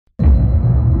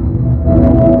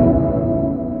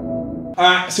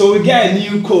So we get a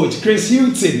new coach, Chris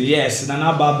Hughton. Yes,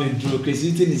 Nana Babendro. Chris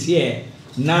Hughton is here.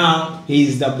 Now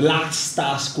he's the Black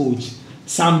Stars coach.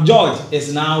 Sam George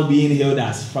is now being hailed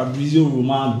as Fabrizio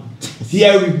Romano.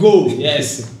 Here we go.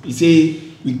 Yes, he say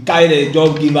we carry the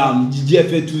job giver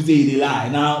GGFA Tuesday in the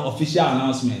line. Now official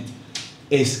announcement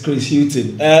is Chris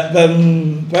Hughton.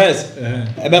 First,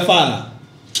 Ebefana.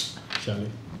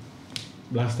 Charlie,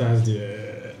 Black Stars.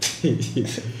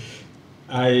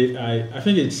 I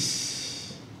think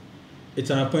it's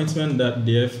an appointment that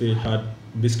the FA had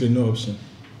basically no option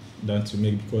than to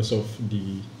make because of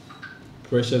the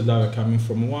pressures that were coming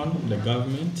from the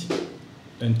government,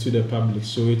 and to the public.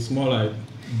 So it's more like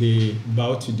they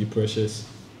bow to the pressures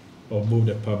of both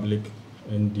the public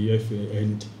and the FA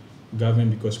and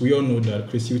government, because we all know that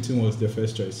Chris Hughton was the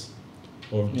first choice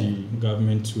of the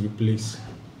government to replace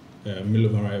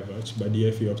Milovan Rajevac, but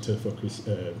the FA opted for Chris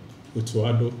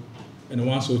Otuado. And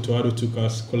once Otuado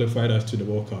qualified us to the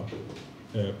World Cup,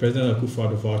 President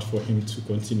Akufo-Addo vouched for him to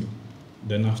continue.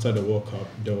 Then after the World Cup,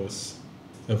 there was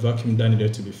a vacuum that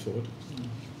needed to be filled.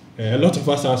 A lot of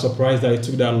us are surprised that it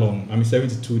took that long.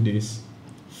 72 days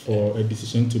for a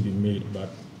decision to be made. But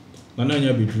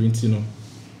Nana be drinking, you know.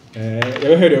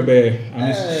 You heard of it?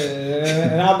 Yes,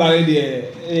 about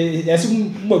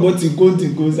to go.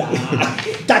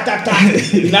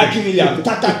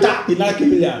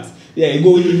 Yeah,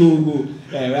 go.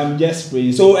 I'm just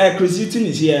praying. So, Chris Hughton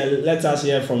is here. Let us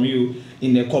hear from you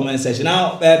in the comment section.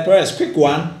 Now, Perez, quick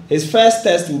one. His first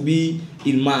test will be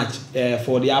in March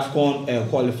for the AFCON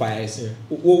qualifiers. Yeah.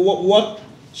 What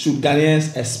should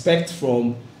Ghanaians expect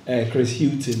from Chris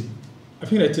Hughton? I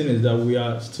think the thing is that we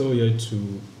are still here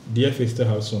to. The FA still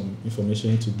have some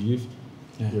information to give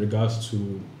with regards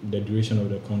to the duration of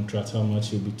the contract, how much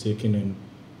he'll be taking, and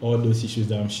all those issues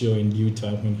that I'm sure in due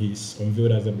time when he's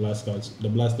unveiled as the Black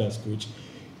Stars coach,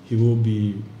 he will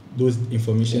be, those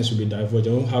informations will be divulged.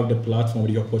 I won't have the platform,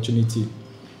 the opportunity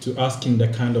to ask him the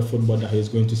kind of football that he's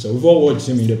going to sell. We've all watched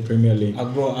him in the Premier League,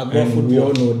 and we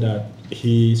all know that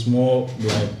he's more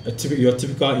like your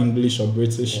typical English or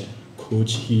British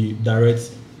coach. He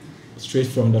directs straight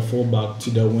from the fullback to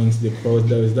the wings, the cross.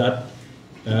 There is that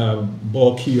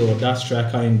bulky or that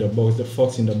striker in the box, the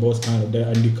fox in the box kind of there,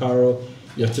 and the Carroll,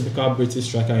 your typical British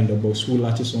striker in the box who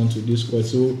latches onto this squad.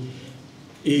 So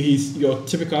he's your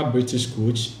typical British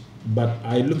coach, but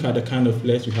I look at the kind of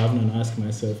players we have and ask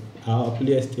myself, are our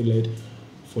players tailored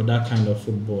for that kind of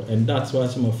football? And that's why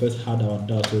some of us had our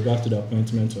doubts with regard to the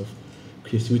appointment of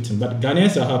Chris Hughton. But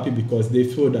Ghanaians are happy because they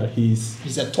feel that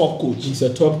he's a top coach. He's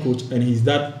a top coach, and he's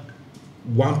that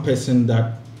one person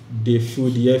that they feel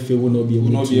the FA will not be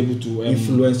able to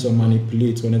influence or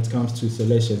manipulate when it comes to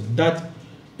selections. That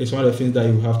is one of the things that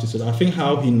you have to say. I think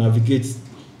how he navigates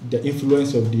the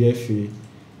influence of the FA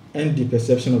and the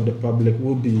perception of the public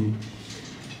will be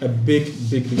a big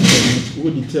determinant.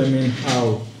 Will determine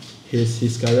how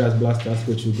his career as Black Stars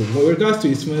coach will go. But with regards to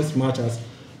his first match as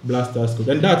Black Stars coach,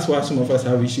 and that's why some of us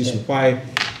have issues with why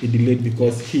he delayed,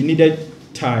 because he needed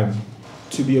time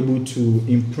to be able to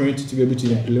imprint, to be able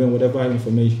to implement whatever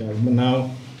information he has. But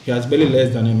now he has barely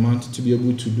less than a month to be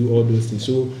able to do all those things.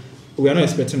 So we are not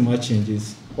expecting much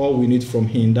changes. All we need from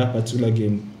him in that particular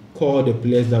game, call the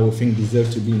players that we think deserve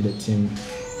to be in the team,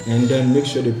 and then make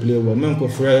sure they play well.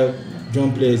 Nkommo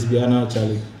John plays Biana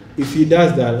Charlie. If he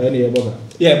does that,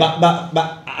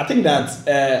 but I think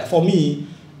that for me,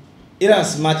 in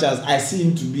as much as I see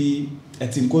him to be a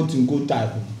Tinko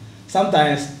type,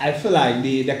 sometimes I feel like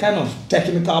the kind of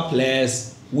technical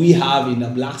players we have in the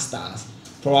Black Stars,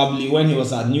 probably when he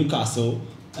was at Newcastle,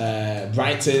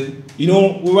 Brighton, you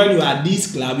know, when you are at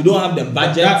this club, you don't have the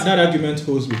budget. That argument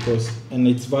holds because, and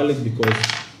it's valid because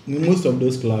in most of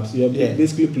those clubs, you are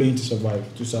basically playing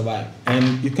to survive.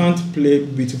 And you can't play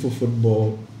beautiful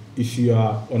football if you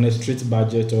are on a strict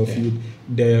budget, or if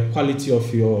the quality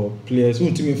of your players.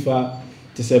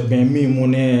 To say Benmi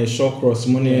money, short cross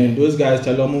money, and those guys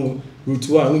tell them route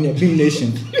one when you're beam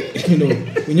nation, you know,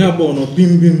 when you're born or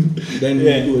beam, then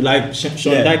you do like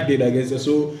Sean Dyke did against us.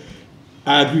 So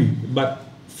I agree, but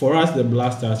for us the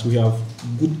Black Stars, we have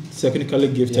good technically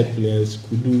gifted players: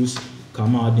 Kudus,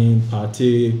 Kamadin,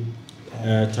 Pate,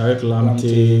 Tarek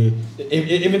Lamte,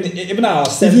 even our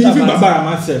even Baba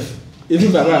myself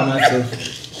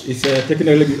is a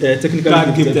technically gifted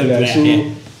player.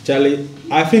 So Charlie,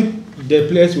 I think the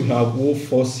players we have will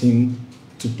force him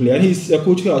to play, and he's a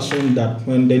coach who has shown that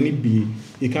when they need be,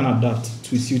 he can adapt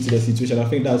to suit the situation. I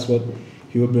think that's what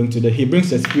he will bring to the. He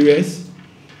brings experience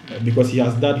because he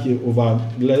has that here over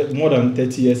more than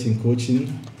 30 years in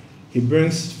coaching. He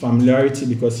brings familiarity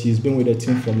because he's been with the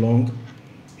team for long.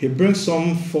 He brings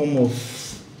some form of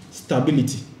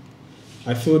stability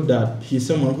I feel that he's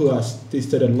someone who has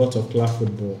tasted a lot of club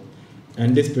football,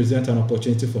 and this presents an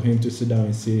opportunity for him to sit down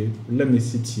and say, let me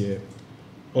sit here,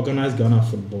 organize Ghana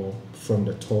football from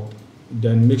the top,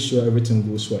 then make sure everything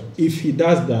goes well. If he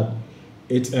does that,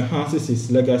 it enhances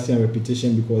his legacy and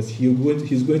reputation, because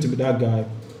he's going to be that guy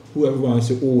who everyone will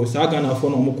say, oh, so Ghana for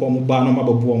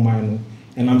no,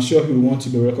 and I'm sure he will want to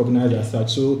be recognized as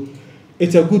such. So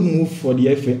it's a good move for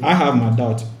the FA. I have my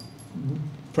doubt,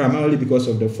 primarily because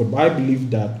of the football. I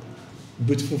believe that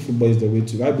beautiful football is the way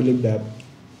to. I believe that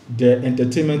the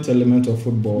entertainment element of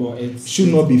football should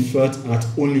not be felt at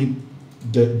only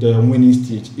the winning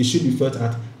stage. It should be felt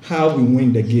at how we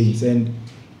win the games. And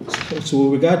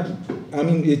so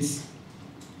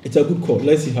it's a good call.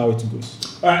 Let's see how it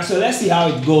goes. All right, so let's see how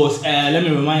it goes. Let me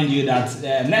remind you that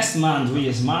next month, which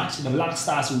is March, the Black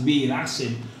Stars will be in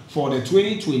action for the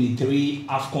 2023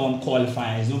 AFCON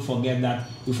qualifiers. Don't forget that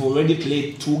we've already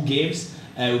played 2 games.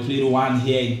 We played one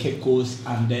here in Cape Coast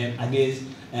and then against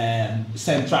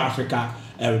Central Africa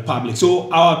Republic.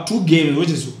 So our 2 games, which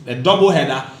is a double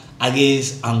header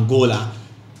against Angola.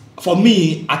 For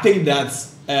me, I think that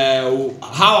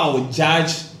how I would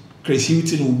judge Chris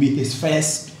Hughton will be his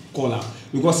first call-out.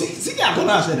 Because see, I'm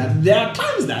gonna say that there are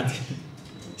times that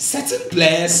certain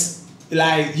players,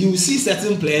 like you see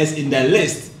certain players in the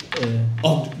list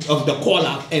of the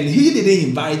call-out, and he didn't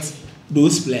invite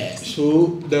those players.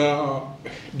 So there are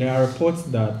reports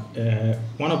that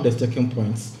one of the sticking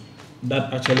points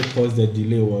that actually caused the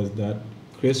delay was that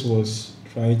Chris was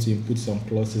trying to input some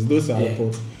clauses. Those are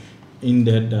reports in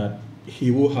there that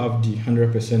he will have the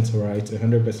 100% right,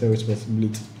 100%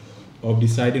 responsibility of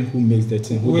deciding who makes the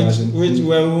team, who doesn't. Which the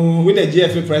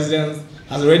GFA president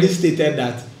has already stated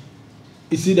that.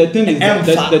 You see, the thing is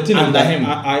the thing under that him.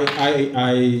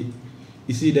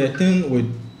 You see, the thing with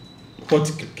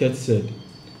what Kurt said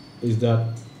is that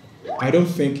I don't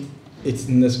think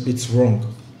it's wrong.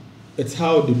 It's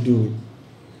how they do it.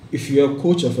 If you're a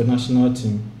coach of a national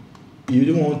team, you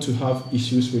don't want to have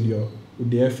issues with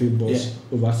the FA boss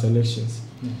over selections.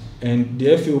 And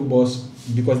the FA boss,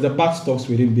 because the buck stops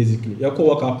with him basically. You can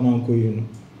walk up now and you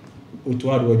know, who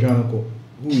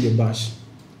will the bash?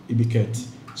 It be Kurt.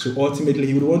 So ultimately,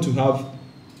 he would want to have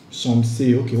some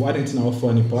say, okay, why didn't I offer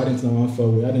any? Why didn't I offer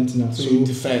away? Why didn't I? So you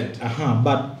defend.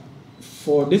 But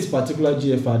for this particular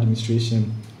GFA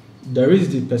administration, there is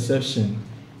the perception,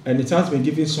 and it has been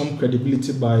given some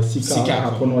credibility by Sika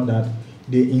Akono that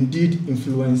they indeed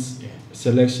influence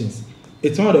selections.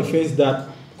 It's one of the things that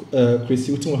Chris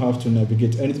Hughton will have to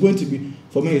navigate, and it's going to be,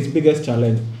 for me, his biggest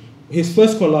challenge. His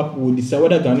first call-up will decide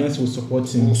whether Ghanaians will support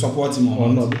him or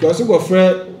not. Because you got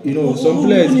Fred, you know, some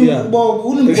players here. And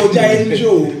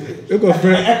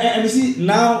you see,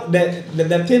 now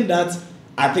the thing that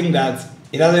I think that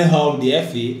it doesn't help the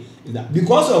FA is that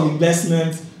because of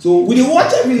investment, so we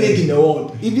watch every league in the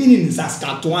world, even in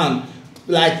Saskatchewan,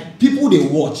 like people they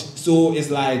watch. So it's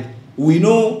like we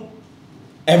know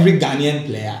every Ghanaian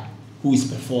player who is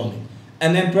performing.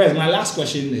 And then, Press, my last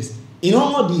question is, in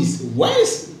all this, where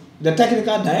is the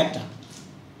technical director?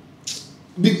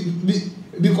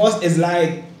 Because it's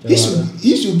like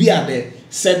he should be at the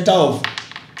center of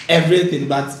everything.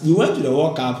 But we went to the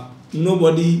World Cup,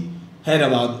 nobody heard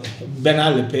about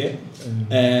Bernard Lepe.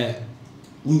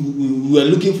 We were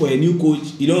looking for a new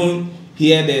coach. You don't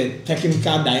hear the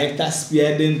technical director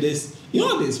spearheading this. You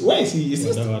know this. Where is he?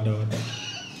 That's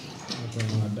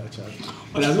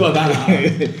what that.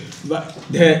 But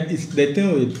the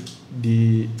thing with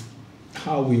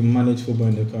how we manage football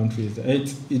in the country is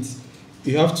that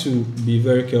you have to be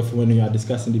very careful when you are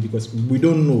discussing it, because we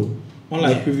don't know.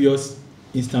 Unlike previous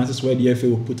instances where the FA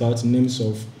will put out names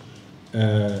of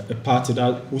a party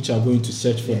which are going to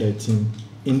search for their team.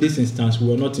 In this instance, we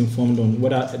were not informed on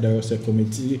whether there was a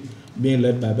committee being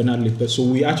led by Bernard Lepe, so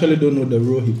we actually don't know the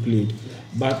role he played.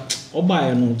 But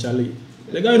Charlie,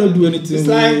 the guy don't do anything. It's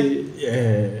like,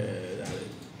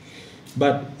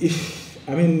 but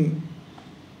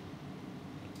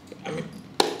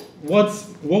what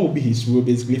would be his role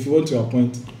basically if you want to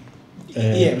appoint?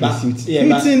 Hughton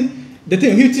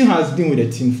has been with the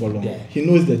team for long. He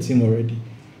knows the team already.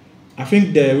 I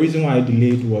think the reason why I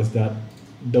delayed was that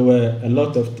there were a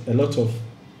lot of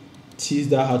T's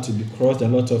that had to be crossed, a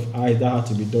lot of I's that had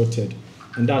to be dotted,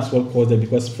 and that's what caused it.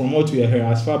 Because from what we heard,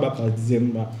 as far back as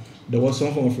December, there was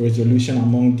some form of resolution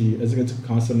among the executive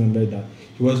council members that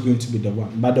he was going to be the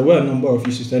one. But there were a number of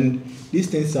issues, and these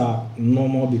things are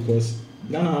normal because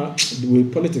Ghana, the way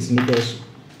politics in the US,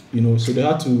 you know, so they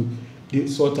had to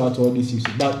sort out all these issues.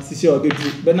 But see,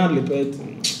 Bernard Lepe,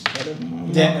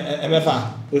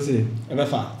 MFA. What's it?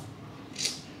 MFA.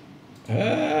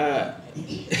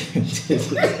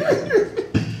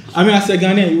 I mean, as a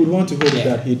Ghanaian, you would want to hope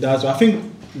that he does. So I think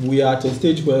we are at a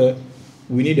stage where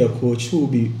we need a coach who will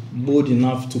be bold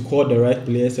enough to call the right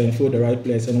players and fill the right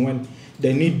players, and when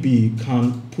the need be,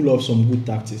 can pull off some good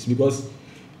tactics. Because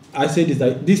I say this,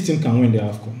 that this team can win the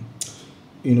AFCON,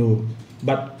 you know.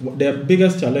 But the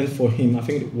biggest challenge for him, I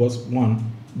think, was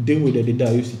one, deal with the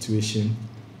Didayu situation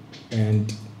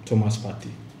and Thomas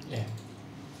Partey. Yeah.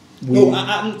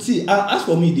 See, as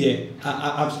for me, there,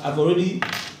 I've already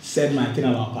said my thing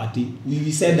about Partey.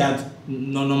 We said that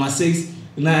number 6,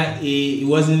 he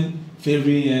wasn't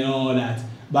favoring and all that.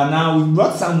 But now we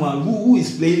brought someone who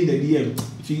is playing the DM.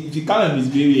 If you call him his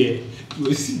baby, you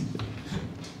will see.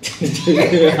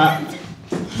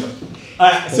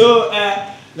 Alright, so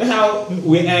that's how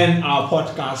we end our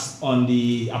podcast on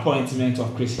the appointment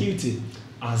of Chris Hughton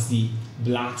as the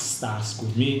Black Stars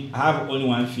coach. Me, I have only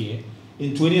one fear.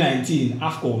 In 2019,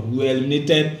 AFCON, we were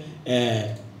eliminated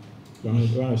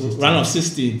round of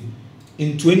 16.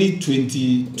 In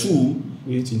 2022,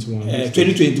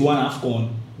 2021 AFCON,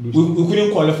 we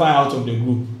couldn't qualify out of the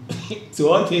group.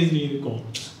 So all things being equal,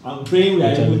 I'm praying we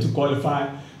are able to qualify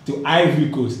to Ivory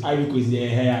Coast. Ivory Coast,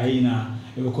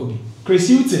 Chris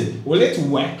Hughton, will it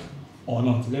work or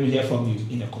not? Let me hear from you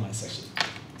in the comment section.